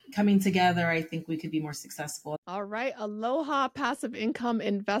coming together, I think we could be more successful. All right. Aloha passive income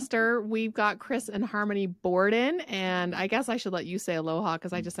investor. We've got Chris and Harmonie Borden. And I guess I should let you say aloha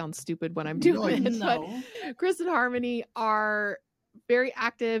because I just sound stupid when I'm doing it. No. But Chris and Harmonie are very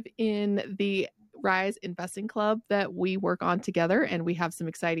active in the Rise Investing Club that we work on together. And we have some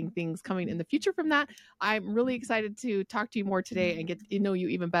exciting things coming in the future from that. I'm really excited to talk to you more today and get to know you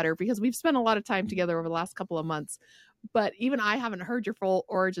even better because we've spent a lot of time together over the last couple of months. But even I haven't heard your full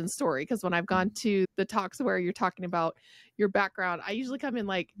origin story because when I've gone to the talks where you're talking about your background, I usually come in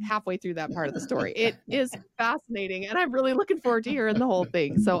like halfway through that part of the story. It is fascinating, and I'm really looking forward to hearing the whole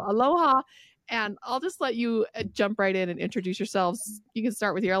thing. So aloha, and I'll just let you jump right in and introduce yourselves. You can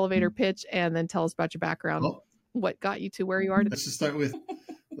start with your elevator pitch and then tell us about your background, what got you to where you are today. Let's just start with,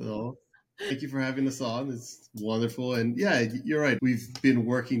 thank you for having us on. It's wonderful. And yeah, you're right. We've been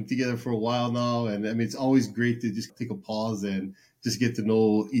working together for a while now. And I mean, it's always great to just take a pause and just get to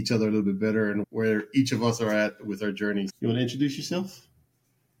know each other a little bit better and where each of us are at with our journey. You want to introduce yourself?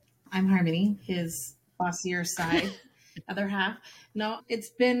 I'm Harmonie, his bossier side, other half. No, it's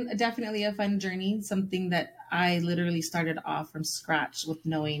been definitely a fun journey, something that I literally started off from scratch with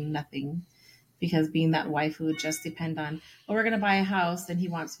knowing nothing. Because being that wife who would just depend on, well, we're going to buy a house, and he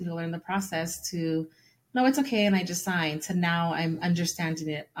wants me to learn the process to, no, it's okay, and I just signed, to now I'm understanding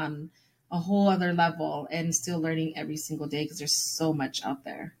it on a whole other level and still learning every single day because there's so much out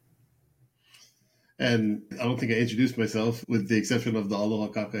there. And I don't think I introduced myself with the exception of the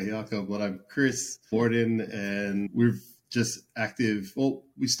Aloha Kakahiaka, but I'm Chris Borden, and we're just active. Well,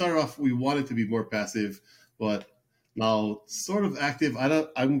 we started off, we wanted to be more passive, but now sort of active.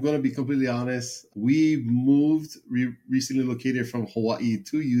 I'm going to be completely honest. We moved, recently located from Hawaii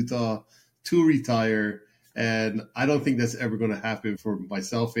to Utah to retire. And I don't think that's ever going to happen for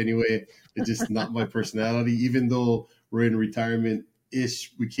myself anyway. It's just not my personality. Even though we're in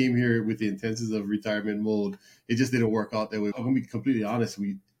retirement-ish, we came here with the intentions of retirement mode. It just didn't work out that way. I'm going to be completely honest.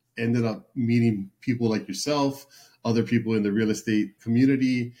 We ended up meeting people like yourself, other people in the real estate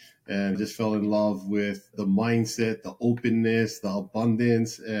community, and just fell in love with the mindset, the openness, the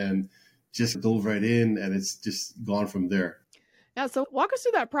abundance, and just dove right in, and it's just gone from there. Yeah, so walk us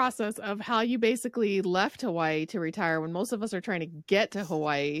through that process of how you basically left Hawaii to retire when most of us are trying to get to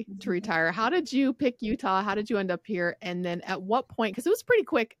Hawaii to retire. How did you pick Utah? How did you end up here? And then at what point, because it was pretty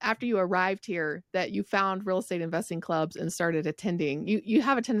quick after you arrived here that you found real estate investing clubs and started attending. You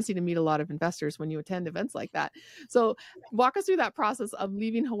have a tendency to meet a lot of investors when you attend events like that. So walk us through that process of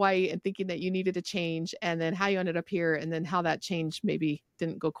leaving Hawaii and thinking that you needed to change, and then how you ended up here, and then how that change maybe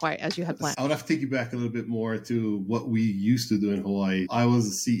didn't go quite as you had planned. I would have to take you back a little bit more to what we used to do in Hawaii. I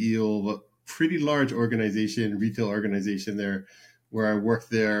was the CEO of a pretty large organization, retail organization there, where I worked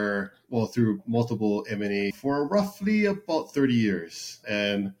there, well, through multiple M&A for roughly about 30 years.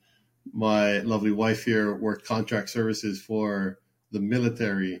 And my lovely wife here worked contract services for the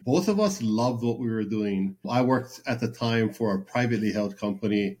military. Both of us loved what we were doing. I worked at the time for a privately held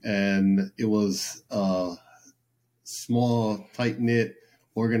company, and it was a small, tight-knit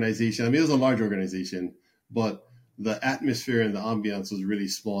organization. I mean, it was a large organization, but the atmosphere and the ambiance was really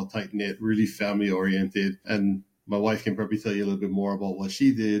small, tight-knit, really family-oriented. And my wife can probably tell you a little bit more about what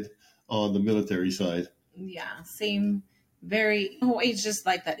she did on the military side. Yeah, same. Hawaii's just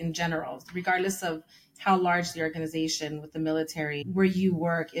like that in general, regardless of how large the organization with the military, where you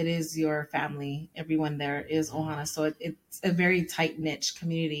work, it is your family. Everyone there is ohana. So it's a very tight-knit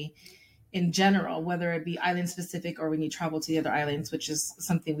community in general, whether it be island specific or when you travel to the other islands, which is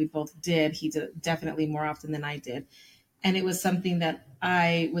something we both did. He did it definitely more often than I did. And it was something that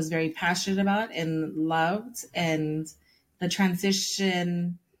I was very passionate about and loved. And the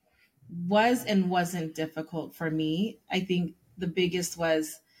transition was and wasn't difficult for me. I think the biggest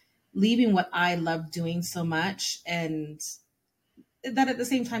was leaving what I loved doing so much, and that at the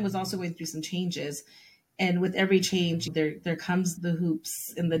same time was also going through some changes. And with every change, there comes the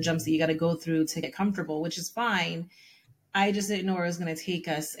hoops and the jumps that you got to go through to get comfortable, which is fine. I just didn't know where it was going to take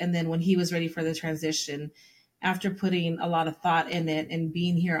us. And then when he was ready for the transition, after putting a lot of thought in it and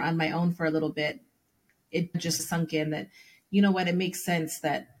being here on my own for a little bit, it just sunk in that, you know what, it makes sense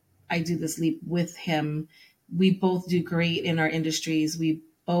that I do this leap with him. We both do great in our industries. We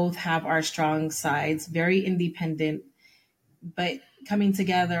both have our strong sides, very independent, but coming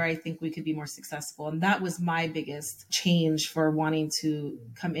together, I think we could be more successful. And that was my biggest change for wanting to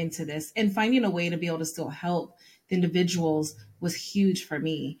come into this, and finding a way to be able to still help the individuals was huge for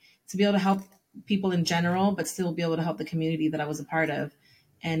me, to be able to help people in general, but still be able to help the community that I was a part of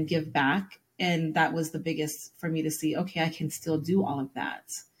and give back. And that was the biggest for me to see, okay, I can still do all of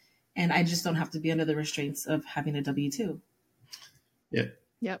that. And I just don't have to be under the restraints of having a W-2. Yeah.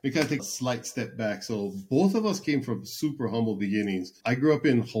 Yep. We kind of take a slight step back. So both of us came from super humble beginnings. I grew up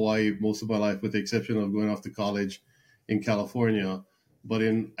in Hawaii most of my life, with the exception of going off to college in California. But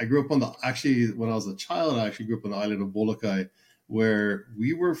I grew up when I was a child, I actually grew up on the island of Molokai, where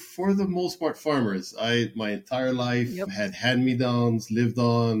we were, for the most part, farmers. My entire life had hand-me-downs, lived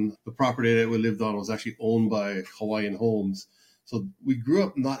on the property that we lived on was actually owned by Hawaiian Homes. So we grew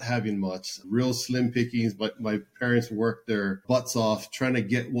up not having much, real slim pickings, but my parents worked their butts off trying to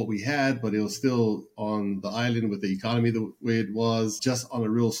get what we had, but it was still on the island with the economy the way it was, just on a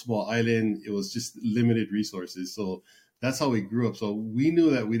real small island. It was just limited resources. So that's how we grew up. So we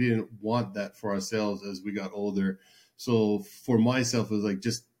knew that we didn't want that for ourselves as we got older. So for myself, it was like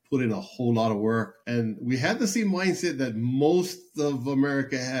just put in a whole lot of work. And we had the same mindset that most of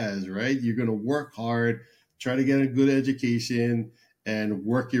America has, right? You're going to work hard, try to get a good education, and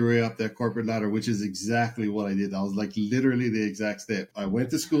work your way up that corporate ladder, which is exactly what I did. I was like literally the exact step. I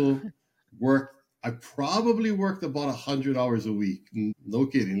went to school, worked. I probably worked about 100 hours a week. No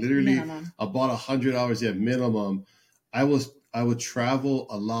kidding. Literally minimum. About 100 hours, minimum. I would travel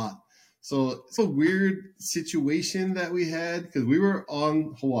a lot. So it's a weird situation that we had because we were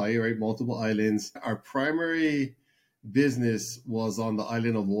on Hawaii, right? Multiple islands. Our primary business was on the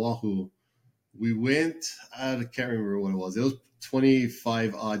island of Oahu. We went, I can't remember what it was. It was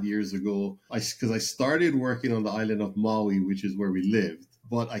 25 odd years ago. Because I started working on the island of Maui, which is where we lived.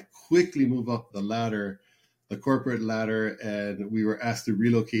 But I quickly moved up the ladder, the corporate ladder, and we were asked to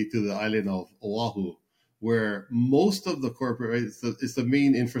relocate to the island of Oahu, where most of the corporate, right, it's the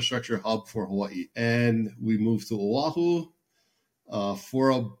main infrastructure hub for Hawaii. And we moved to Oahu for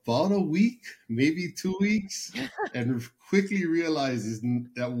about a week, maybe 2 weeks, and quickly realized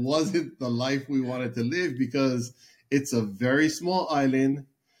that wasn't the life we wanted to live, because it's a very small island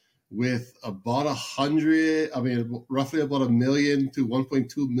with about roughly about 1 million to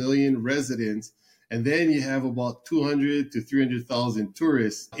 1.2 million residents. And then you have about 200 to 300,000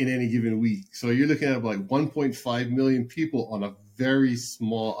 tourists in any given week. So you're looking at like 1.5 million people on a very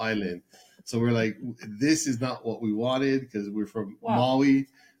small island. So we're like, this is not what we wanted, because we're from Maui,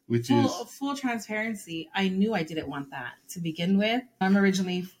 which is... Full transparency, I knew I didn't want that to begin with. I'm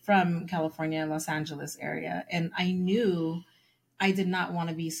originally from California, Los Angeles area, and I knew I did not want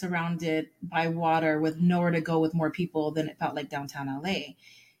to be surrounded by water with nowhere to go with more people than it felt like downtown LA.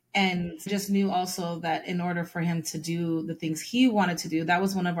 And just knew also that in order for him to do the things he wanted to do, that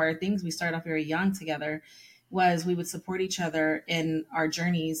was one of our things. We started off very young together, was we would support each other in our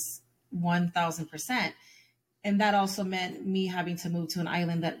journeys 1,000%. And that also meant me having to move to an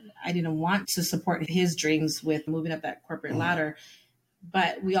island that I didn't want to support his dreams with moving up that corporate ladder.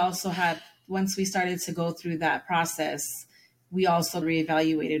 But we also had, once we started to go through that process, we also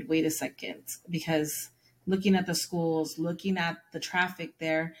reevaluated, wait a second, because looking at the schools, looking at the traffic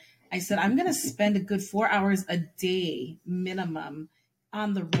there, I said, I'm going to spend a good 4 hours a day minimum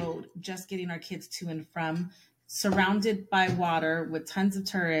on the road, just getting our kids to and from, surrounded by water with tons of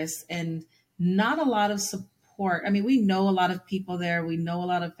tourists and not a lot of support. I mean, we know a lot of people there. We know a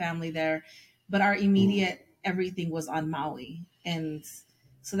lot of family there, but our immediate everything was on Maui. And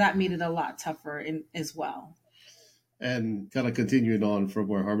so that made it a lot tougher as well. And kind of continuing on from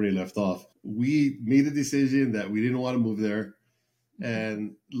where Harmony left off, we made a decision that we didn't want to move there.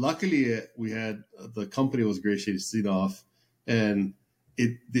 And luckily, the company was gracious enough, and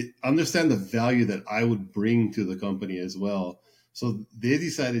they understand the value that I would bring to the company as well. So they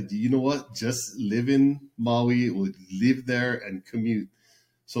decided, you know what, just live in Maui, would live there and commute.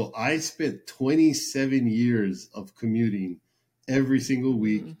 So I spent 27 years of commuting every single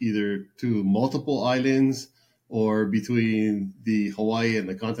week, either to multiple islands or between the Hawaii and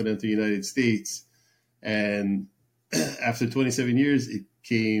the continental United States. And after 27 years, it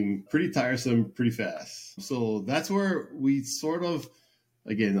came pretty tiresome pretty fast. So that's where we sort of,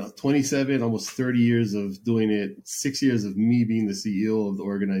 again, 27, almost 30 years of doing it, 6 years of me being the CEO of the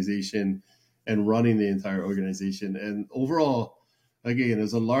organization and running the entire organization. And overall, again,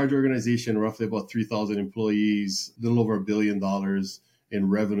 it's a large organization, roughly about 3,000 employees, a little over $1 billion in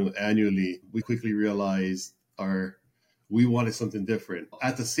revenue annually. We quickly realized we wanted something different.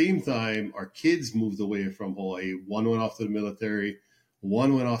 At the same time, our kids moved away from Hawaii. One went off to the military,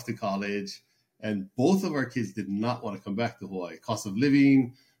 one went off to college, and both of our kids did not want to come back to Hawaii. Cost of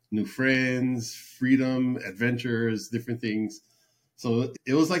living, new friends, freedom, adventures, different things. So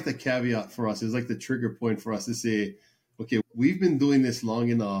it was like the caveat for us. It was like the trigger point for us to say, okay, we've been doing this long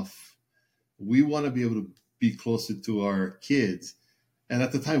enough. We want to be able to be closer to our kids. And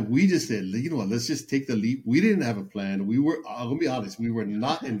at the time, we just said, you know what, let's just take the leap. We didn't have a plan. I'm going to be honest, we were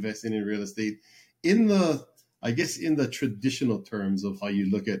not investing in real estate. In the I guess in the traditional terms of how you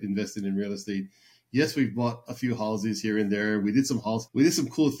look at investing in real estate, yes, we've bought a few houses here and there. We did some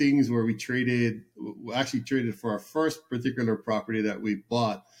cool things where we actually traded for our first particular property that we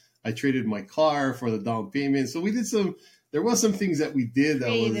bought. I traded my car for the down payment. So there was some things that we did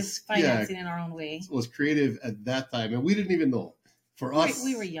creative that was financing in our own way. Was creative at that time, and we didn't even know. For us,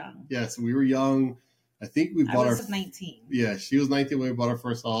 we were young. Yes, we were young. I think we bought I was 19. Yeah, she was 19 when we bought our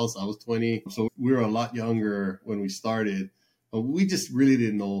first house. I was 20. So we were a lot younger when we started, but we just really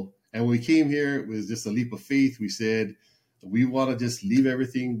didn't know. And when we came here, it was just a leap of faith. We said, we want to just leave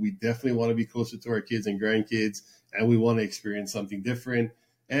everything. We definitely want to be closer to our kids and grandkids, and we want to experience something different.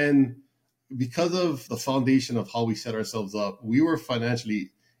 And because of the foundation of how we set ourselves up, we were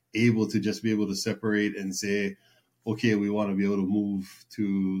financially able to just be able to separate and say, okay, we want to be able to move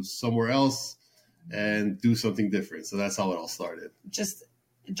to somewhere else and do something different. So that's how it all started. Just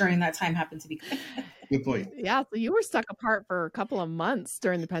during that time happened to be good point. Yeah, so you were stuck apart for a couple of months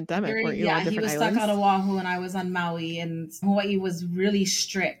during the pandemic, weren't you? Yeah, he was stuck on Oahu and I was on Maui, and Hawaii was really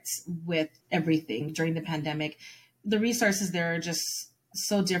strict with everything during the pandemic. The resources there are just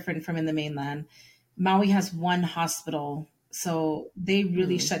so different from in the mainland. Maui has one hospital, so they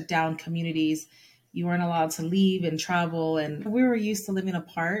really shut down communities. You weren't allowed to leave and travel, and we were used to living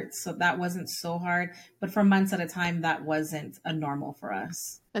apart, so that wasn't so hard. But for months at a time, that wasn't a normal for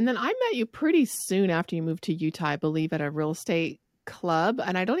us. And then I met you pretty soon after you moved to Utah, I believe, at a real estate club.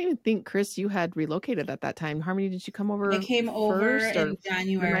 And I don't even think, Chris, you had relocated at that time. Harmonie, did you come over? I came over in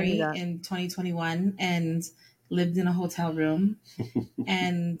January in 2021 and lived in a hotel room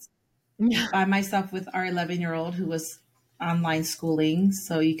and by myself with our 11-year-old who was online schooling.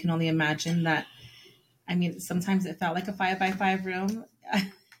 So you can only imagine that. I mean, sometimes it felt like a 5x5 room.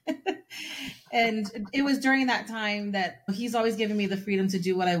 And it was during that time that he's always given me the freedom to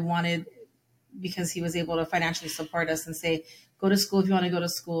do what I wanted because he was able to financially support us and say, go to school if you want to go to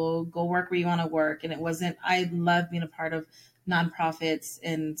school, go work where you want to work. And I love being a part of nonprofits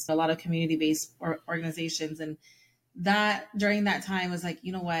and a lot of community-based organizations. And that during that time was like,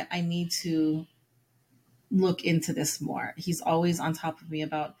 you know what, I need to look into this more. He's always on top of me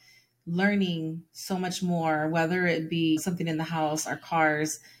about learning so much more, whether it be something in the house, our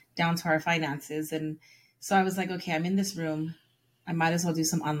cars, down to our finances. And so I was like, okay, I'm in this room. I might as well do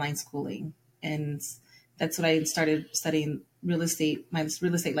some online schooling. And that's what I started studying real estate, my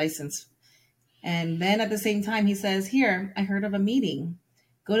real estate license. And then at the same time, he says, here, I heard of a meeting.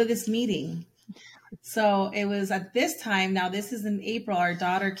 Go to this meeting. So it was at this time, now this is in April, our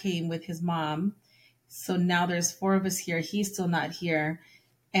daughter came with his mom. So now there's 4 of us here. He's still not here.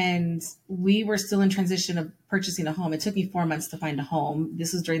 And we were still in transition of purchasing a home. It took me 4 months to find a home.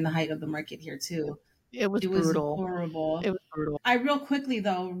 This was during the height of the market here too. It was brutal. Horrible. It was brutal. I real quickly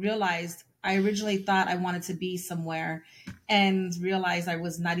though realized I originally thought I wanted to be somewhere and realized I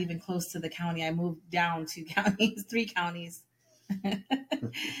was not even close to the county. I moved down 2 counties, 3 counties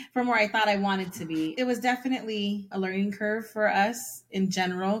from where I thought I wanted to be. It was definitely a learning curve for us in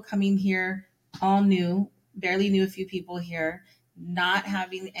general, coming here all new, barely knew a few people here, not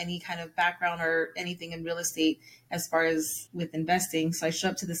having any kind of background or anything in real estate as far as with investing. So I show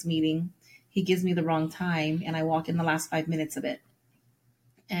up to this meeting. He gives me the wrong time and I walk in the last 5 minutes of it.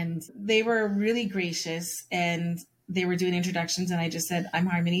 And they were really gracious and they were doing introductions. And I just said, I'm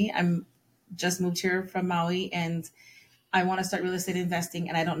Harmonie. I'm just moved here from Maui and I want to start real estate investing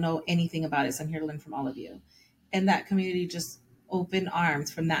and I don't know anything about it. So I'm here to learn from all of you. And that community just opened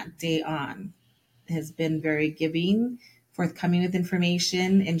arms from that day on. It has been very giving, forthcoming with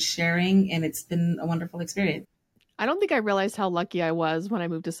information and sharing. And it's been a wonderful experience. I don't think I realized how lucky I was when I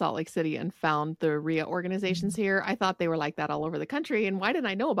moved to Salt Lake City and found the RIA organizations here. I thought they were like that all over the country. And why didn't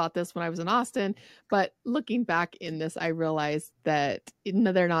I know about this when I was in Austin? But looking back in this, I realized that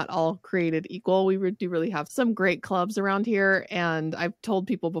they're not all created equal. We do really have some great clubs around here. And I've told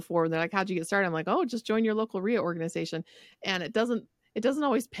people before, they're like, how'd you get started? I'm like, oh, just join your local RIA organization. And it doesn't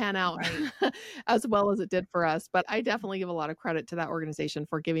always pan out right. as well as it did for us. But I definitely give a lot of credit to that organization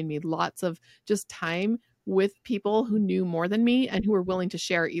for giving me lots of just time with people who knew more than me and who were willing to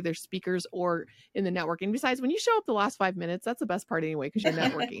share either speakers or in the networking. Besides, when you show up the last 5 minutes, that's the best part anyway, because you're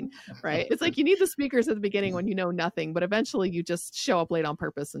networking, right? It's like you need the speakers at the beginning when you know nothing, but eventually you just show up late on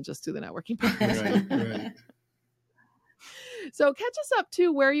purpose and just do the networking part. Right. So catch us up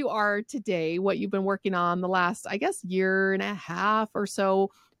to where you are today, what you've been working on the last, I guess, year and a half or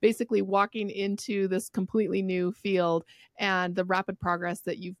so, basically walking into this completely new field and the rapid progress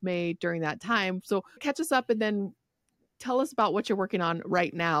that you've made during that time. So catch us up and then tell us about what you're working on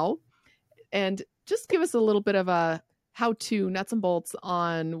right now and just give us a little bit of a how-to nuts and bolts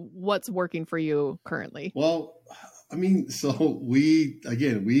on what's working for you currently? Well, I mean, so we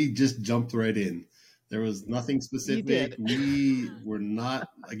just jumped right in. There was nothing You specific. did. We were not,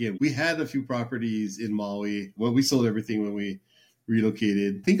 again, we had a few properties in Maui. Well, we sold everything when we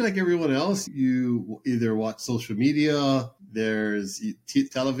relocated. Think like everyone else, you either watch social media, there's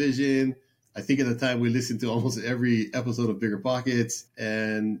television. I think at the time we listened to almost every episode of Bigger Pockets,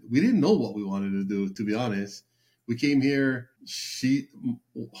 and we didn't know what we wanted to do, to be honest. We came here,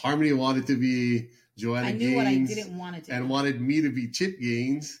 Harmonie wanted to be Joanna I knew Gaines what I didn't want to do. and wanted me to be Chip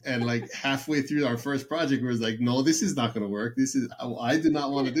Gaines. And like halfway through our first project, we was like, no, this is not going to work. I do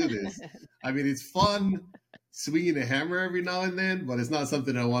not want to do this. I mean, it's fun swinging a hammer every now and then, but it's not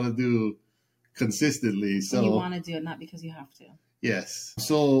something I want to do consistently. So and you want to do it not because you have to. Yes.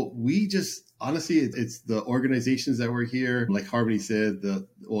 So we just, honestly, it's the organizations that were here. Like Harmony said,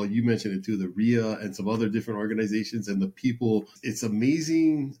 you mentioned it too, the RIA and some other different organizations and the people. It's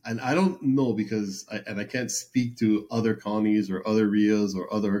amazing. And I don't know because I can't speak to other counties or other RIAs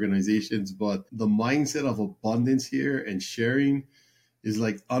or other organizations, but the mindset of abundance here and sharing is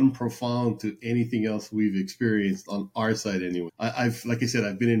like unprofound to anything else we've experienced on our side anyway. Like I said,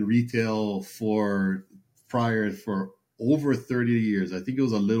 I've been in retail for over 30 years. I think it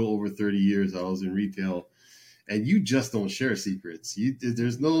was a little over 30 years that I was in retail. And you just don't share secrets. There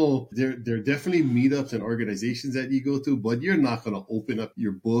are definitely meetups and organizations that you go to, but you're not going to open up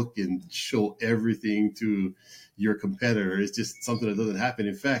your book and show everything to your competitor. It's just something that doesn't happen.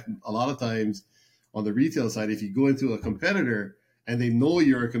 In fact, a lot of times on the retail side, if you go into a competitor and they know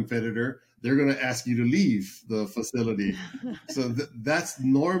you're a competitor, they're going to ask you to leave the facility. So that's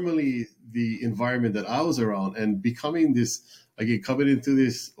normally the environment that I was around, and coming into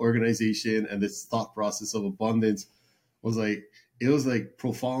this organization and this thought process of abundance was like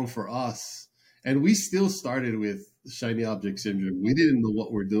profound for us. And we still started with shiny object syndrome. We didn't know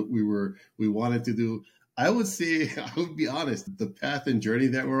what we wanted to do. I would be honest, the path and journey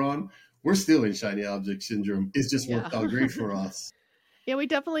that we're on, we're still in shiny object syndrome. It's just worked out great for us. Yeah, we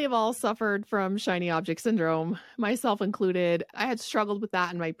definitely have all suffered from shiny object syndrome, myself included. I had struggled with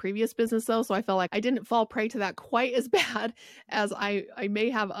that in my previous business, though, so I felt like I didn't fall prey to that quite as bad as I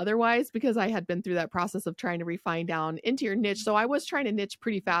may have otherwise, because I had been through that process of trying to refine down into your niche. So I was trying to niche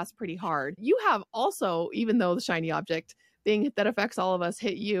pretty fast, pretty hard. You have also, even though the shiny object thing that affects all of us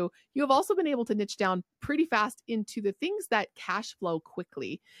hit you, you have also been able to niche down pretty fast into the things that cash flow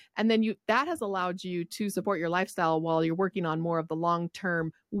quickly. And then that has allowed you to support your lifestyle while you're working on more of the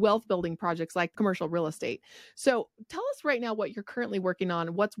long-term wealth building projects like commercial real estate. So tell us right now what you're currently working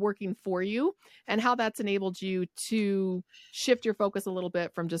on, what's working for you, and how that's enabled you to shift your focus a little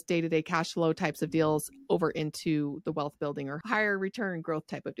bit from just day-to-day cash flow types of deals over into the wealth building or higher return growth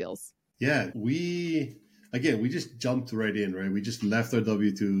type of deals. Yeah, we just jumped right in, right? We just left our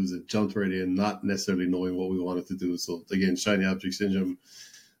W-2s and jumped right in, not necessarily knowing what we wanted to do. So again, shiny object syndrome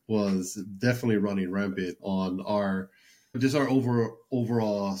was definitely running rampant on our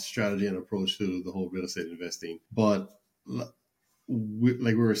overall strategy and approach to the whole real estate investing. But like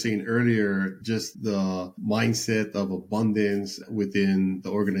we were saying earlier, just the mindset of abundance within the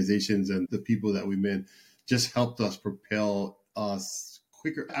organizations and the people that we met just helped us propel us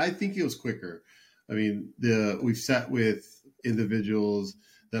quicker. I think it was quicker. I mean, we've sat with individuals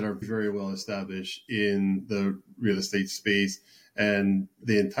that are very well established in the real estate space, and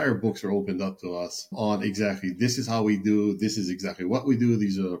the entire books are opened up to us on exactly this is how we do, this is exactly what we do,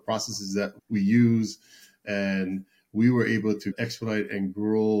 these are the processes that we use, and we were able to expedite and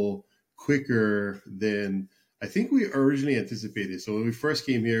grow quicker than I think we originally anticipated. So when we first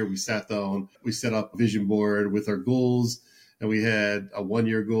came here, we sat down, we set up a vision board with our goals. And we had a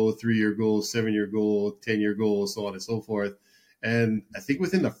 1-year goal, 3-year goal, 7-year goal, 10-year goal, so on and so forth. And I think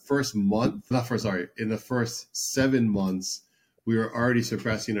within the first 7 months, we were already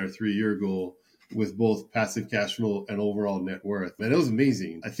surpassing our 3-year goal with both passive cash flow and overall net worth. Man, it was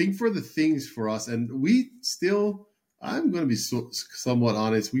amazing. I think for the things for us, and I'm going to be somewhat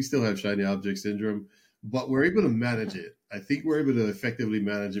honest, we still have shiny object syndrome, but we're able to manage it. I think we're able to effectively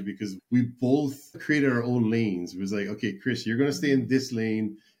manage it because we both created our own lanes. It was like, okay, Chris, you're going to stay in this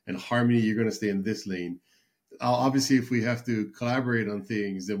lane, and Harmony, you're going to stay in this lane. Obviously, if we have to collaborate on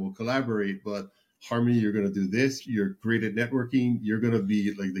things, then we'll collaborate. But Harmony, you're going to do this. You're great at networking. You're going to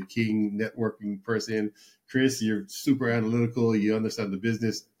be like the king networking person. Chris, you're super analytical. You understand the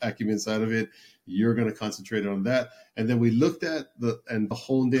business acumen side of it. You're going to concentrate on that. And then we looked at and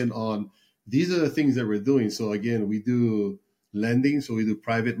honed in on these are the things that we're doing. So again, we do lending. So we do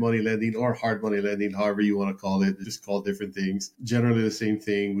private money lending or hard money lending, however you want to call it. It's just called different things. Generally the same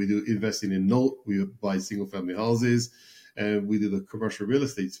thing. We do investing in note. We buy single family houses, and we do the commercial real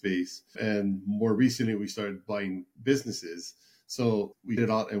estate space. And more recently, we started buying businesses. So we did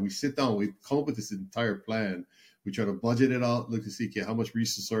it out and we sit down, we come up with this entire plan. We try to budget it out, look to see, okay, how much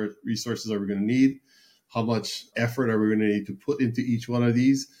resources are we going to need? How much effort are we going to need to put into each one of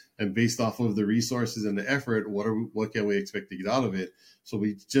these? And based off of the resources and the effort, what can we expect to get out of it? So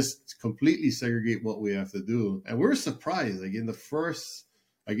we just completely segregate what we have to do. And we're surprised. Like in the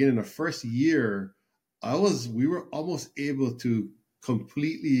first year, we were almost able to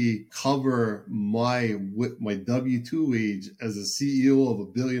completely cover my W-2 wage as a CEO of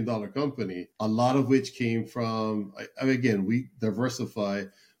 $1 billion company. A lot of which came from, again, we diversify,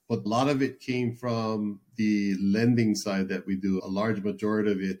 but a lot of it came from the lending side that we do, a large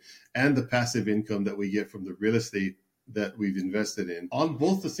majority of it, and the passive income that we get from the real estate that we've invested in on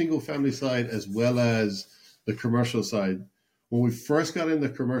both the single family side as well as the commercial side. When we first got in the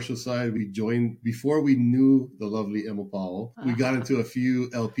commercial side, we joined before we knew the lovely Emma Powell. We got into a few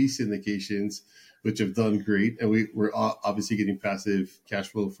LP syndications, which have done great. And we're obviously getting passive cash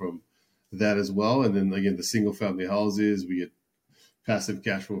flow from that as well. And then again, the single family houses, we get passive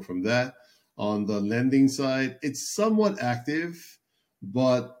cash flow from that. On the lending side, it's somewhat active,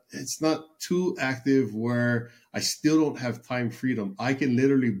 but it's not too active where I still don't have time freedom. I can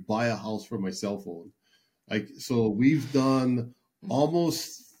literally buy a house from my cell phone. So we've done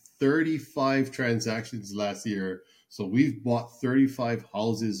almost 35 transactions last year. So we've bought 35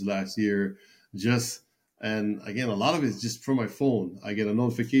 houses last year and again, a lot of it is just from my phone. I get a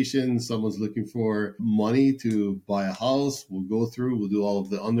notification, someone's looking for money to buy a house. We'll go through, we'll do all of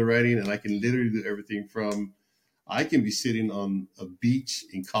the underwriting, and I can literally do everything from, I can be sitting on a beach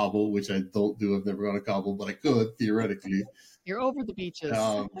in Cabo, which I don't do. I've never gone to Cabo, but I could theoretically. You're over the beaches.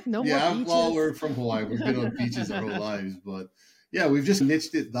 No more beaches. Well, we're from Hawaii. We've been on beaches our whole lives, but yeah, we've just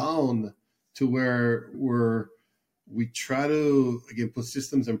niched it down to where we try to, again, put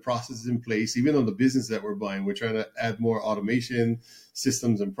systems and processes in place. Even on the business that we're buying, we're trying to add more automation,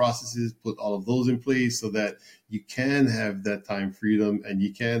 systems and processes, put all of those in place so that you can have that time freedom and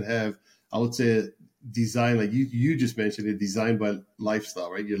you can have, I would say, design, like you just mentioned it, designed by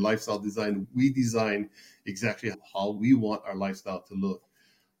lifestyle, right? Your lifestyle design. We design exactly how we want our lifestyle to look.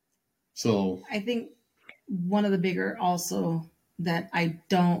 So I think one of the bigger also that I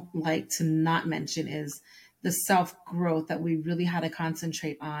don't like to not mention is the self-growth that we really had to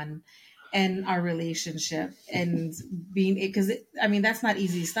concentrate on in our relationship and being, because that's not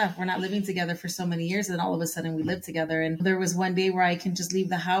easy stuff. We're not living together for so many years and all of a sudden we live together. And there was one day where I can just leave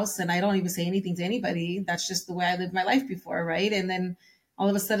the house and I don't even say anything to anybody. That's just the way I lived my life before, right? And then all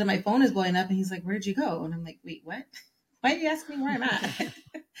of a sudden my phone is blowing up and he's like, "Where'd you go?" And I'm like, "Wait, what? Why are you asking me where I'm at?"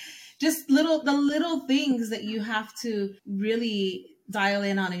 Just the little things that you have to really dial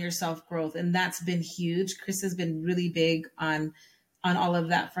in on your self-growth. And that's been huge. Chris has been really big on all of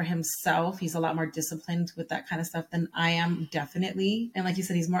that for himself. He's a lot more disciplined with that kind of stuff than I am, definitely. And like you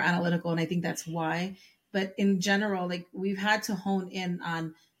said, he's more analytical, and I think that's why. But in general, like, we've had to hone in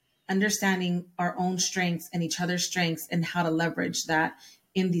on understanding our own strengths and each other's strengths and how to leverage that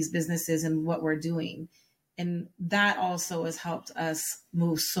in these businesses and what we're doing. And that also has helped us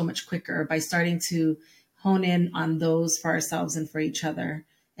move so much quicker by starting to hone in on those for ourselves and for each other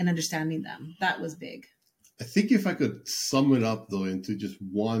and understanding them. That was big. I think if I could sum it up, though, into just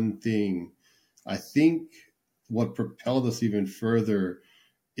one thing, I think what propelled us even further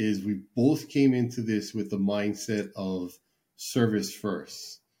is we both came into this with the mindset of service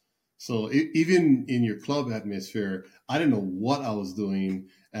first. So even in your club atmosphere, I didn't know what I was doing.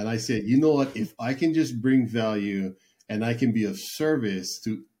 And I said, you know what, if I can just bring value and I can be of service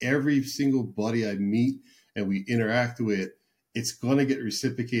to every single buddy I meet and we interact with, it's going to get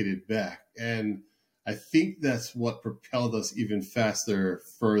reciprocated back. And I think that's what propelled us even faster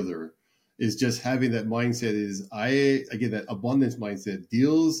further, is just having that mindset that abundance mindset.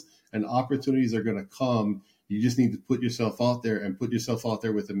 Deals and opportunities are going to come. You just need to put yourself out there and put yourself out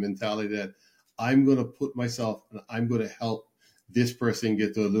there with the mentality that I'm going to put myself and I'm going to help this person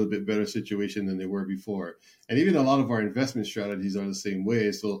get to a little bit better situation than they were before. And even a lot of our investment strategies are the same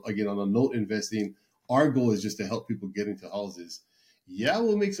way. So again, on a note investing, our goal is just to help people get into houses. Yeah,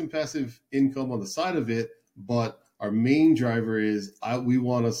 we'll make some passive income on the side of it, but our main driver is we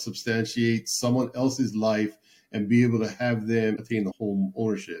want to substantiate someone else's life and be able to have them attain the home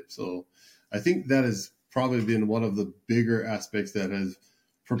ownership. So I think that has probably been one of the bigger aspects that has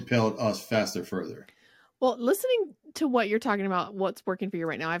propelled us faster further. Well, listening to what you're talking about, what's working for you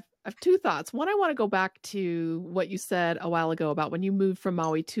right now, I have two thoughts. One, I want to go back to what you said a while ago about when you moved from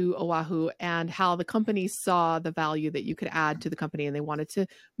Maui to Oahu and how the company saw the value that you could add to the company and they wanted to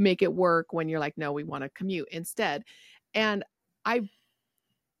make it work when you're like, no, we want to commute instead. And I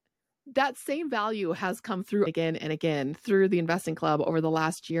that same value has come through again and again through the investing club over the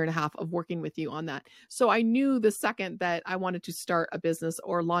last year and a half of working with you on that. So I knew the second that I wanted to start a business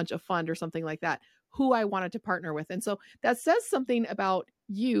or launch a fund or something like that, who I wanted to partner with. And so that says something about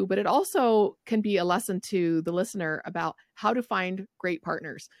you, but it also can be a lesson to the listener about how to find great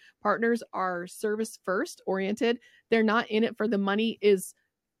partners. Partners are service first oriented. They're not in it for the money is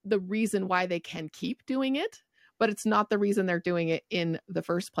the reason why they can keep doing it, but it's not the reason they're doing it in the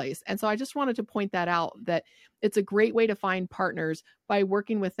first place. And so I just wanted to point that out, that it's a great way to find partners by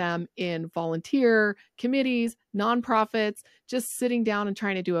working with them in volunteer committees, nonprofits, just sitting down and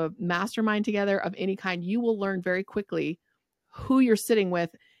trying to do a mastermind together of any kind. You will learn very quickly who you're sitting with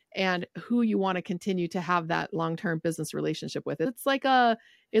and who you want to continue to have that long-term business relationship with. It's like a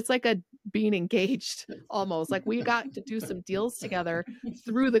being engaged almost. Like we got to do some deals together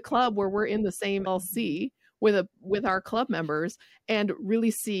through the club where we're in the same LC with our club members and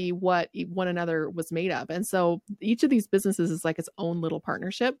really see what one another was made of. And so each of these businesses is like its own little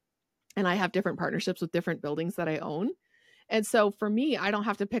partnership. And I have different partnerships with different buildings that I own. And so for me, I don't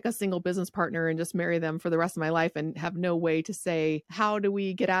have to pick a single business partner and just marry them for the rest of my life and have no way to say, how do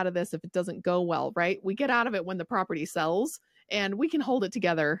we get out of this if it doesn't go well, right? We get out of it when the property sells and we can hold it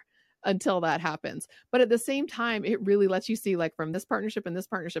together until that happens. But at the same time, it really lets you see, like, from this partnership and this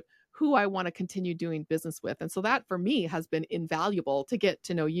partnership, who I want to continue doing business with. And so that for me has been invaluable to get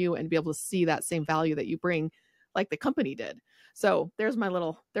to know you and be able to see that same value that you bring, like the company did. So there's my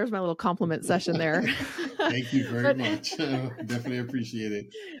little compliment session there. Thank you very much. Definitely appreciate it.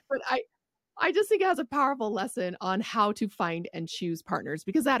 But I just think it has a powerful lesson on how to find and choose partners,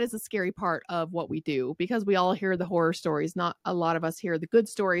 because that is a scary part of what we do, because we all hear the horror stories. Not a lot of us hear the good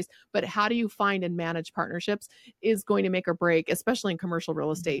stories, but how do you find and manage partnerships is going to make or break, especially in commercial real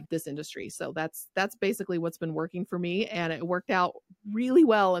estate, this industry. So that's basically what's been working for me. And it worked out really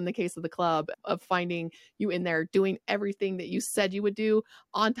well in the case of the club, of finding you in there doing everything that you said you would do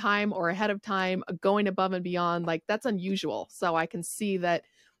on time or ahead of time, going above and beyond. Like, that's unusual. So I can see that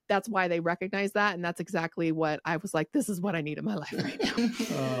that's why they recognize that. And that's exactly what I was like, this is what I need in my life right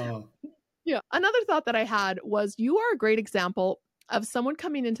now. Yeah. Another thought that I had was, you are a great example of someone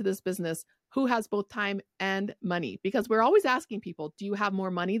coming into this business who has both time and money, because we're always asking people, do you have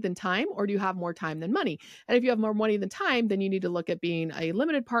more money than time, or do you have more time than money? And if you have more money than time, then you need to look at being a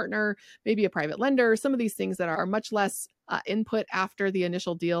limited partner, maybe a private lender, some of these things that are much less input after the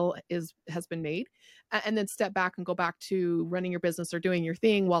initial deal has been made, and then step back and go back to running your business or doing your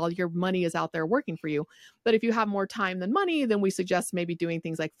thing while your money is out there working for you. But if you have more time than money, then we suggest maybe doing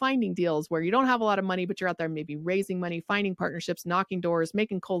things like finding deals where you don't have a lot of money, but you're out there maybe raising money, finding partnerships, knocking doors,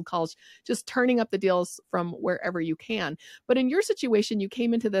 making cold calls, just turning up the deals from wherever you can. But in your situation, you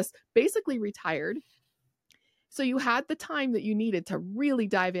came into this basically retired. So you had the time that you needed to really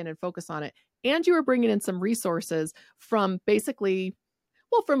dive in and focus on it. And you were bringing in some resources from basically,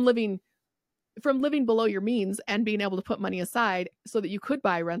 well, from living below your means and being able to put money aside so that you could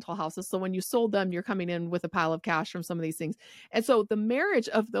buy rental houses. So when you sold them, you're coming in with a pile of cash from some of these things. And so the marriage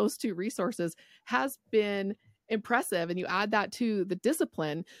of those two resources has been impressive. And you add that to the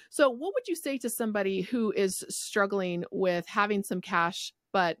discipline. So what would you say to somebody who is struggling with having some cash,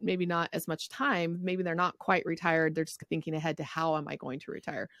 but maybe not as much time? Maybe they're not quite retired. They're just thinking ahead to, how am I going to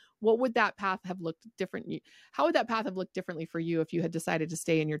retire? What would that path have looked different? How would that path have looked differently for you if you had decided to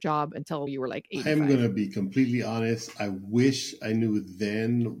stay in your job until you were like 85? I'm going to be completely honest. I wish I knew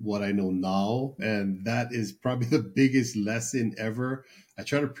then what I know now. And that is probably the biggest lesson ever. I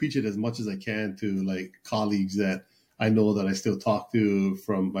try to preach it as much as I can to like colleagues that I know that I still talk to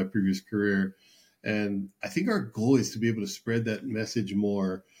from my previous career. And I think our goal is to be able to spread that message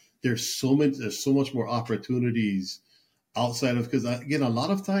more. There's so much more opportunities outside of, because again, a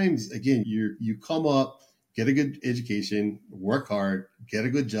lot of times, again, you come up, get a good education, work hard, get a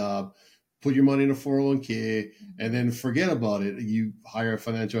good job, put your money in a 401k, and then forget about it. You hire a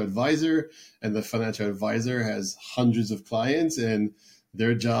financial advisor, and the financial advisor has hundreds of clients, and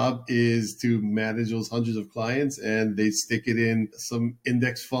their job is to manage those hundreds of clients, and they stick it in some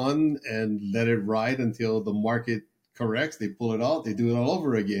index fund and let it ride until the market corrects. They pull it out, they do it all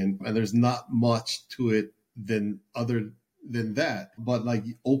over again. And there's not much to it other than that. But like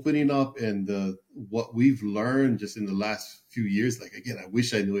opening up and what we've learned just in the last few years, like, again, I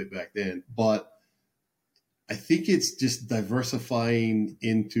wish I knew it back then, but I think it's just diversifying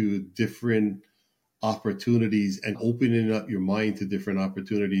into different opportunities and opening up your mind to different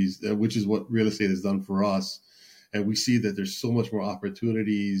opportunities, which is what real estate has done for us. And we see that there's so much more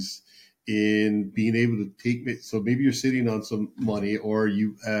opportunities in being able to take, so maybe you're sitting on some money, or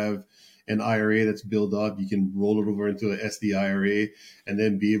you have an IRA that's built up, you can roll it over into an SD IRA and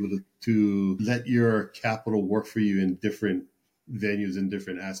then be able to let your capital work for you in different venues and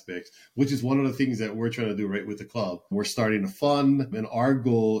different aspects, which is one of the things that we're trying to do right with the club. We're starting a fund, and our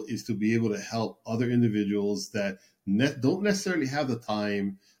goal is to be able to help other individuals that don't necessarily have the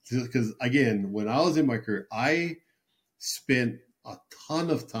time. Because again, when I was in my career, I spent a ton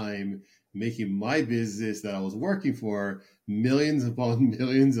of time making my business that I was working for millions upon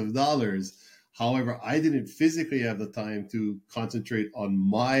millions of dollars. However, I didn't physically have the time to concentrate on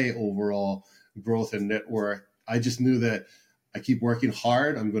my overall growth and net worth. I just knew that I keep working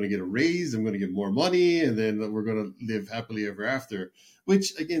hard, I'm going to get a raise, I'm going to get more money, and then we're going to live happily ever after.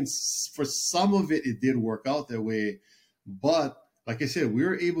 Which, again, for some of it, it did work out that way. But like I said, we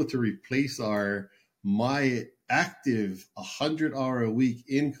were able to replace my active 100-hour-a-week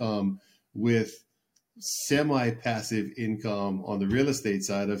income with semi-passive income on the real estate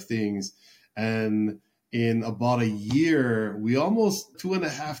side of things. And in about a year, we almost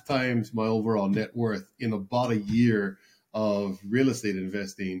 2.5 times my overall net worth in about a year of real estate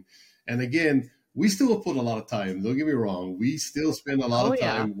investing. And again, we still put a lot of time. Don't get me wrong. We still spend a lot of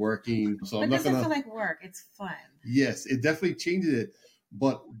time working. So but I'm not doesn't gonna feel like work. It's fun. Yes, it definitely changes it.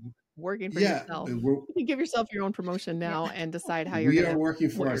 But working for yourself. You can give yourself your own promotion now and decide how you're going to. We are working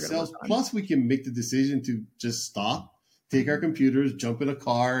for ourselves. Plus, we can make the decision to just stop, take our computers, jump in a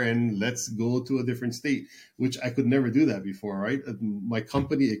car, and let's go to a different state, which I could never do that before, right? My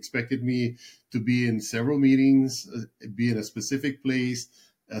company expected me to be in several meetings, be in a specific place,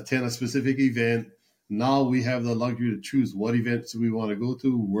 attend a specific event. Now we have the luxury to choose what events we want to go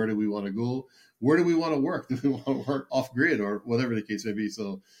to, where do we want to go, where do we want to work? Do we want to work off grid or whatever the case may be?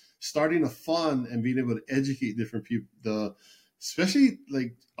 So starting a fund and being able to educate different people, especially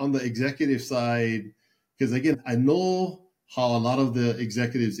like on the executive side, because again, I know how a lot of the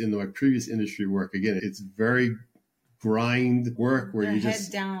executives in my previous industry work. Again, it's very grind work where you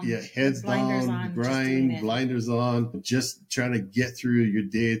just heads down, grind, blinders on, just trying to get through your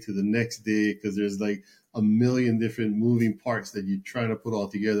day to the next day, because there's like a million different moving parts that you're trying to put all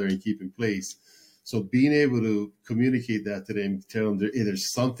together and keep in place. So being able to communicate that to them, tell them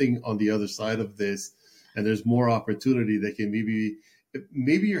there's something on the other side of this, and there's more opportunity that can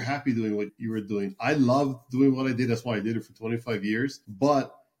maybe you're happy doing what you were doing. I love doing what I did. That's why I did it for 25 years,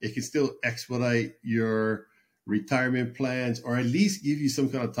 but it can still expedite your retirement plans, or at least give you some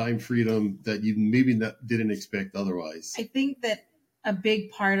kind of time freedom that you maybe didn't expect otherwise. I think that a big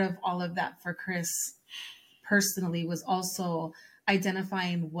part of all of that for Chris personally was also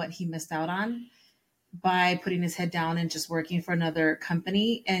identifying what he missed out on by putting his head down and just working for another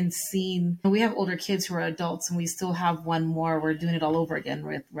company, and seeing, we have older kids who are adults, and we still have one more we're doing it all over again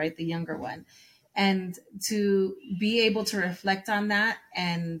with, right, the younger one. And to be able to reflect on that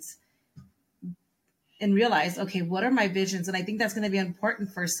and realize, okay, what are my visions? And I think that's going to be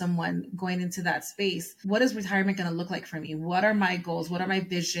important for someone going into that space. What is retirement going to look like for me? What are my goals? What are my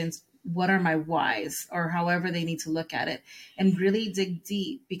visions? What are my whys, or however they need to look at it, and really dig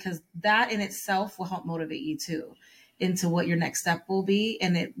deep, because that in itself will help motivate you too into what your next step will be.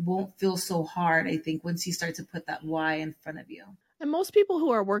 And it won't feel so hard, I think, once you start to put that why in front of you. And most people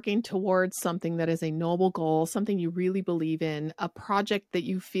who are working towards something that is a noble goal, something you really believe in, a project that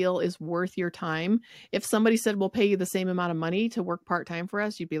you feel is worth your time. If somebody said, we'll pay you the same amount of money to work part-time for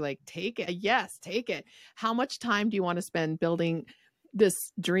us, you'd be like, take it. Yes, take it. How much time do you want to spend building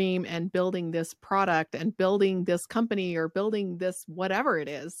this dream and building this product and building this company or building this whatever it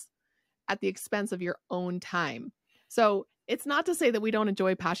is at the expense of your own time? So it's not to say that we don't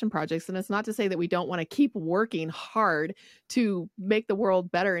enjoy passion projects, and it's not to say that we don't want to keep working hard to make the world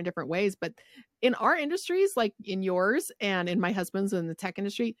better in different ways. But in our industries, like in yours and in my husband's in the tech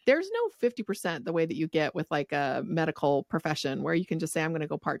industry, there's no 50% the way that you get with like a medical profession where you can just say, I'm going to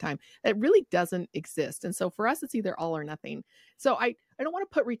go part-time. It really doesn't exist. And so for us, it's either all or nothing. So I don't want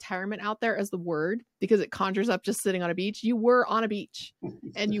to put retirement out there as the word, because it conjures up just sitting on a beach. You were on a beach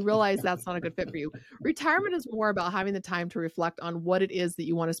and you realize that's not a good fit for you. Retirement is more about having the time to reflect on what it is that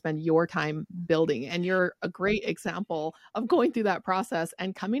you want to spend your time building. And you're a great example of going through that process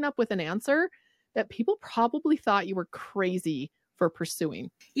and coming up with an answer that people probably thought you were crazy for pursuing.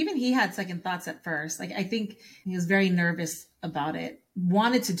 Even he had second thoughts at first. Like, I think he was very nervous about it,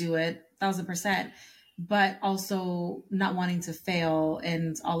 wanted to do it 1,000%, but also not wanting to fail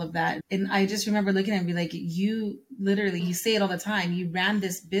and all of that. And I just remember looking at him and be like, you say it all the time. You ran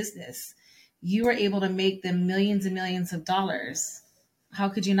this business. you were able to make them millions and millions of dollars. How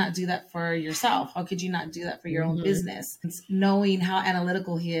could you not do that for yourself? How could you not do that for your own business? It's knowing how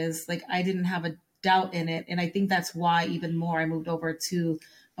analytical he is, like I didn't have a doubt in it. And I think that's why even more I moved over to,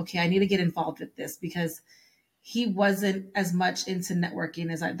 okay, I need to get involved with this, because he wasn't as much into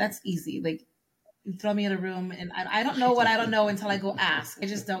networking as I. That's easy. Like, you throw me in a room and I don't know what I don't know until I go ask. I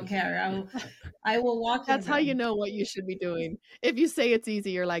just don't care. I will walk in a That's how you room. know what you should be doing. If you say it's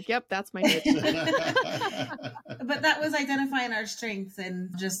easy, you're like, yep, that's my niche. But that was identifying our strengths and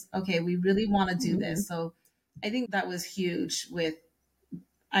just, okay, we really want to do this. So I think that was huge with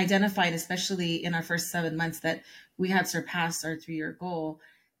identifying, especially in our first 7 months, that we had surpassed our 3-year goal.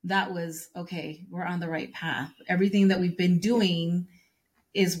 That was, okay, we're on the right path. Everything that we've been doing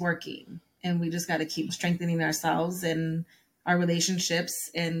is working. And we just got to keep strengthening ourselves and our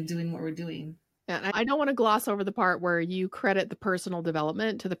relationships and doing what we're doing. And I don't want to gloss over the part where you credit the personal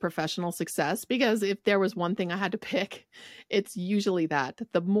development to the professional success, because if there was one thing I had to pick, it's usually that.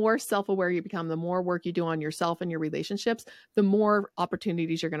 The more self-aware you become, the more work you do on yourself and your relationships, the more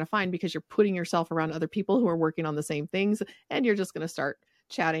opportunities you're going to find, because you're putting yourself around other people who are working on the same things, and you're just going to start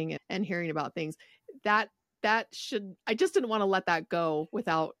chatting and hearing about things. That should, I just didn't want to let that go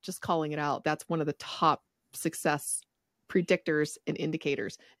without just calling it out. That's one of the top success predictors and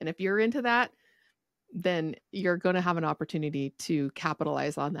indicators. And if you're into that, then you're going to have an opportunity to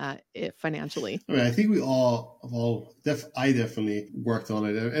capitalize on that financially. I mean, I think we I definitely worked on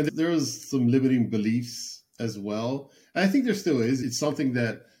it. And there was some limiting beliefs as well. And I think there still is. It's something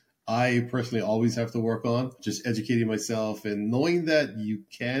that I personally always have to work on, just educating myself and knowing that you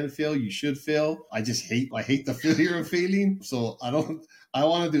can fail, you should fail. I hate the failure of failing. So I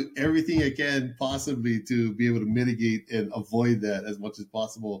want to do everything I can possibly to be able to mitigate and avoid that as much as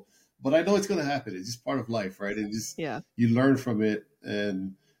possible. But I know it's going to happen. It's just part of life, right? And just, you learn from it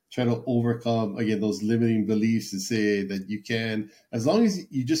and try to overcome, again, those limiting beliefs and say that you can, as long as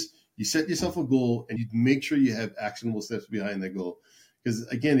you set yourself a goal and you make sure you have actionable steps behind that goal. Because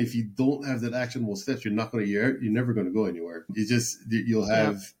again, if you don't have that actionable steps, you're never going to go anywhere. You'll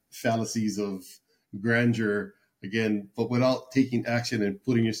have fallacies of grandeur again, but without taking action and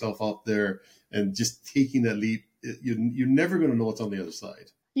putting yourself out there and just taking that leap, you're never going to know what's on the other side.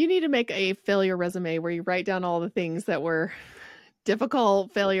 You need to make a failure resume where you write down all the things that were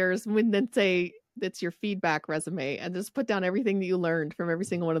difficult failures, and then say it's your feedback resume, and just put down everything that you learned from every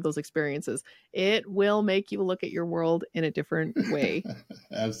single one of those experiences. It will make you look at your world in a different way.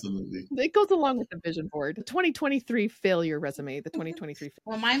 Absolutely. It goes along with the vision board. The 2023 failure resume, the 2023.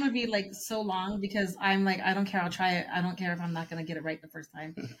 Well, mine would be like so long, because I'm like, I don't care. I'll try it. I don't care if I'm not going to get it right the first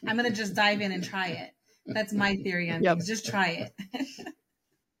time. I'm going to just dive in and try it. That's my theory on things. Just try it.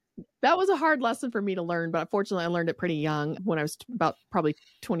 That was a hard lesson for me to learn, but fortunately I learned it pretty young, when I was about probably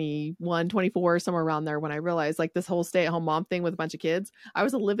 21, 24, somewhere around there, when I realized, like, this whole stay-at-home mom thing with a bunch of kids, I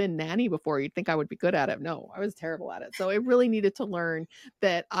was a live-in nanny before. You'd think I would be good at it. No, I was terrible at it. So I really needed to learn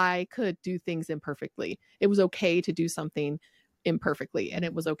that I could do things imperfectly. It was okay to do something imperfectly, and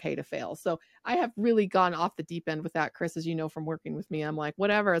it was okay to fail. So I have really gone off the deep end with that, Chris, as you know from working with me. I'm like,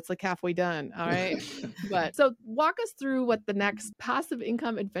 whatever, it's like halfway done. All right. But so walk us through what the next passive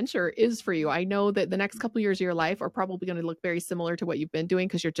income adventure is for you. I know that the next couple of years of your life are probably going to look very similar to what you've been doing,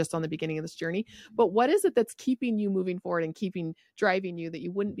 because you're just on the beginning of this journey. But what is it that's keeping you moving forward and driving you, that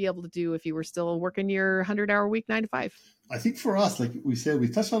you wouldn't be able to do if you were still working your 100-hour week, 9 to 5? I think for us, like we said, we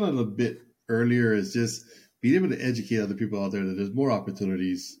touched on it a bit earlier, is just being able to educate other people out there that there's more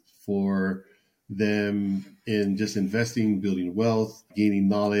opportunities for them in just investing, building wealth, gaining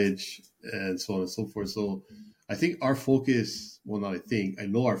knowledge, and so on and so forth. So I think our focus, well, not I think, I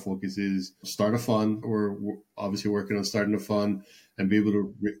know our focus is start a fund. We're obviously working on starting a fund and be able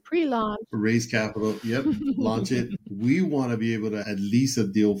to pre-launch, raise capital. Yep, launch it. We want to be able to at least a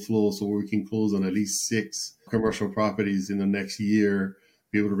deal flow so we can close on at least 6 commercial properties in the next year,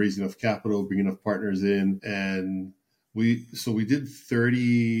 be able to raise enough capital, bring enough partners in. And we did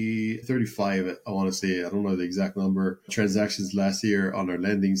 35, I want to say, I don't know the exact number, transactions last year on our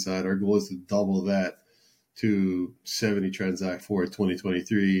lending side. Our goal is to double that to 70 transactions for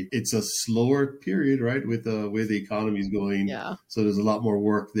 2023. It's a slower period, right, with the way the economy is going. Yeah. So there's a lot more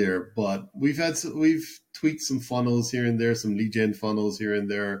work there. But we've tweaked some funnels here and there, some lead gen funnels here and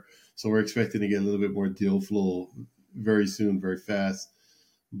there. So we're expecting to get a little bit more deal flow very soon, very fast.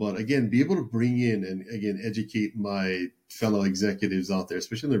 But again, be able to bring in and again educate my fellow executives out there,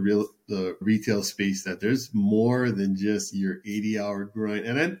 especially in the retail space, that there's more than just your 80-hour grind.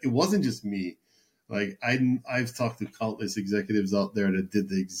 And it wasn't just me. Like I've talked to countless executives out there that did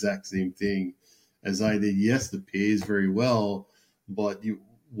the exact same thing as I did. Yes, the pay is very well, but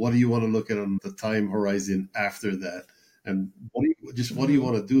what do you want to look at on the time horizon after that? And what do you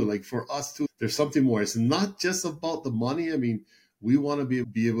want to do? Like for us too, there's something more. It's not just about the money. I mean, we want to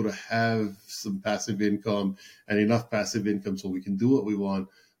be able to have some passive income and enough passive income so we can do what we want.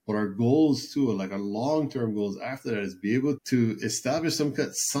 But our goals too, like our long-term goals after that, is be able to establish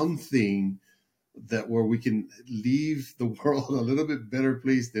something that where we can leave the world a little bit better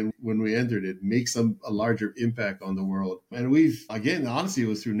place than when we entered it, make a larger impact on the world. And we've, again, honestly, it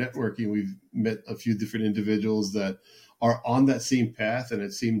was through networking. We've met a few different individuals that are on that same path and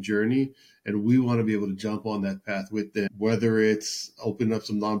that same journey. And we want to be able to jump on that path with them, whether it's opening up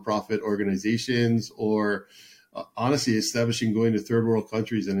some nonprofit organizations or honestly going to third world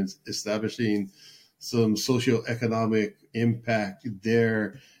countries and establishing some socioeconomic impact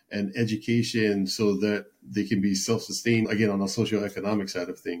there and education so that they can be self-sustained, again, on the socioeconomic side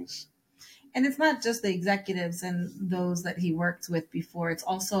of things. And it's not just the executives and those that he worked with before. It's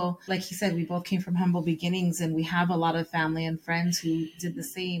also, like he said, we both came from humble beginnings and we have a lot of family and friends who did the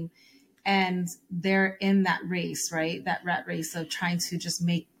same. And they're in that race, right? That rat race of trying to just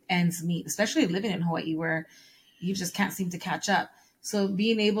make ends meet, especially living in Hawaii where you just can't seem to catch up. So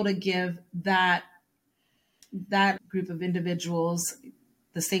being able to give that group of individuals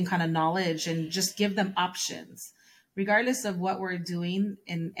the same kind of knowledge and just give them options. Regardless of what we're doing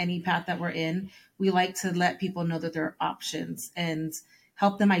in any path that we're in, we like to let people know that there are options and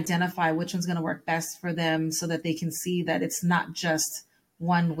help them identify which one's going to work best for them so that they can see that it's not just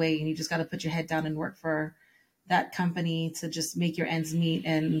one way and you just got to put your head down and work for that company to just make your ends meet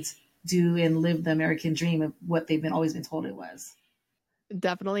and do and live the American dream of what they've always been told it was.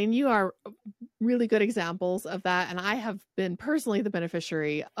 Definitely. And you are really good examples of that. And I have been personally the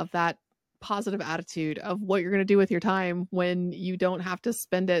beneficiary of that positive attitude of what you're going to do with your time when you don't have to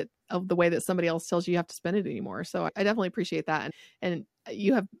spend it of the way that somebody else tells you have to spend it anymore. So I definitely appreciate that. And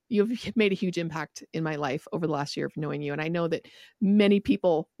you've made a huge impact in my life over the last year of knowing you. And I know that many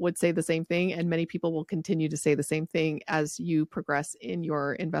people would say the same thing, and many people will continue to say the same thing as you progress in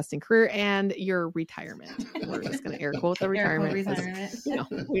your investing career and your retirement. We're just going to air quote the retirement. We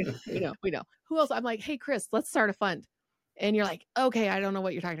know. Who else? I'm like, hey, Chris, let's start a fund. And you're like, okay, I don't know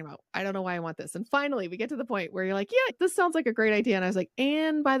what you're talking about. I don't know why I want this. And finally, we get to the point where you're like, yeah, this sounds like a great idea. And I was like,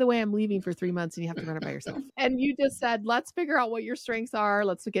 and by the way, I'm leaving for 3 months and you have to run it by yourself. And you just said, let's figure out what your strengths are.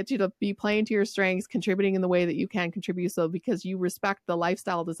 Let's get you to be playing to your strengths, contributing in the way that you can contribute. So because you respect the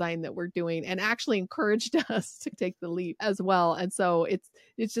lifestyle design that we're doing and actually encouraged us to take the leap as well. And so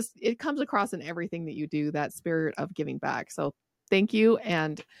it comes across in everything that you do, that spirit of giving back. So thank you.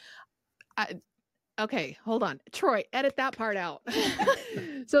 And okay, hold on. Troy, edit that part out.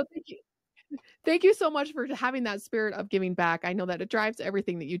 So thank you. Thank you so much for having that spirit of giving back. I know that it drives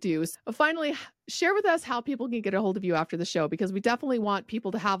everything that you do. So finally, share with us how people can get a hold of you after the show, because we definitely want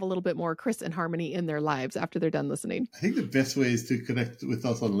people to have a little bit more Chris and Harmonie in their lives after they're done listening. I think the best way is to connect with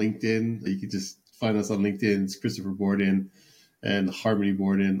us on LinkedIn. You can just find us on LinkedIn. It's Christopher Borden and Harmonie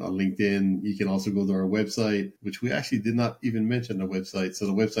Borden on LinkedIn. You can also go to our website, which we actually did not even mention the website. So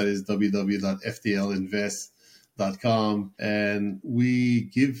the website is www.ftlinvest.com. And we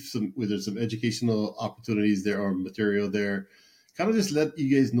give there's some educational opportunities there or material there. Kind of just let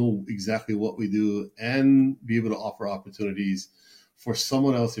you guys know exactly what we do and be able to offer opportunities for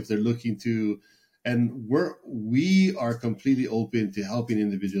someone else if they're looking to. And we are completely open to helping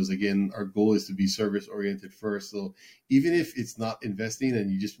individuals. Again, our goal is to be service oriented first. So even if it's not investing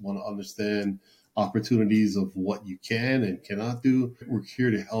and you just want to understand opportunities of what you can and cannot do, we're here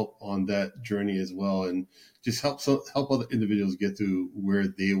to help on that journey as well, and just help other individuals get to where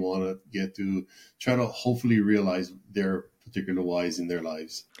they want to get to, try to hopefully realize their particular whys in their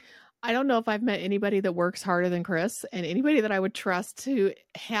lives. I don't know if I've met anybody that works harder than Chris, and anybody that I would trust to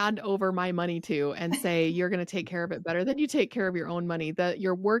hand over my money to and say, you're going to take care of it better than you take care of your own money.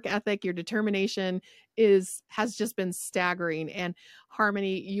 Your work ethic, your determination has just been staggering. And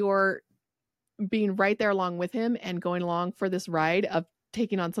Harmonie, you're being right there along with him and going along for this ride of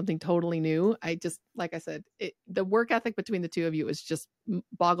taking on something totally new. Like I said, the work ethic between the two of you is just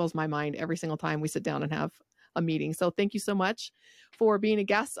boggles my mind every single time we sit down and have a meeting. So thank you so much for being a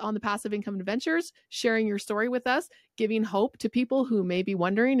guest on the Passive Income Adventures, sharing your story with us, giving hope to people who may be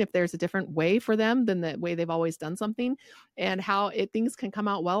wondering if there's a different way for them than the way they've always done something, and how things can come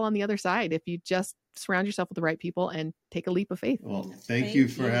out well on the other side if you just surround yourself with the right people and take a leap of faith. Well, thank you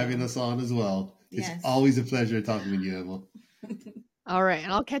for having us on as well. It's always a pleasure talking with you, Emma. All right.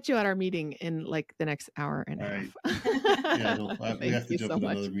 And I'll catch you at our meeting in like the next hour and a half. Yeah, we have to jump in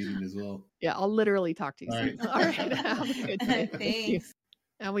another meeting as well. Yeah, I'll literally talk to you soon. All right. Have a good day. Thanks.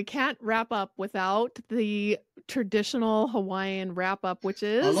 And we can't wrap up without the traditional Hawaiian wrap up, which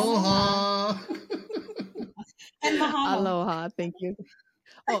is Aloha. And mahalo. aloha. Thank you.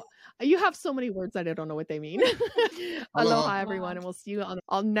 Oh, you have so many words that I don't know what they mean. Aloha. Aloha, everyone, and we'll see you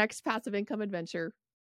on next passive income adventure.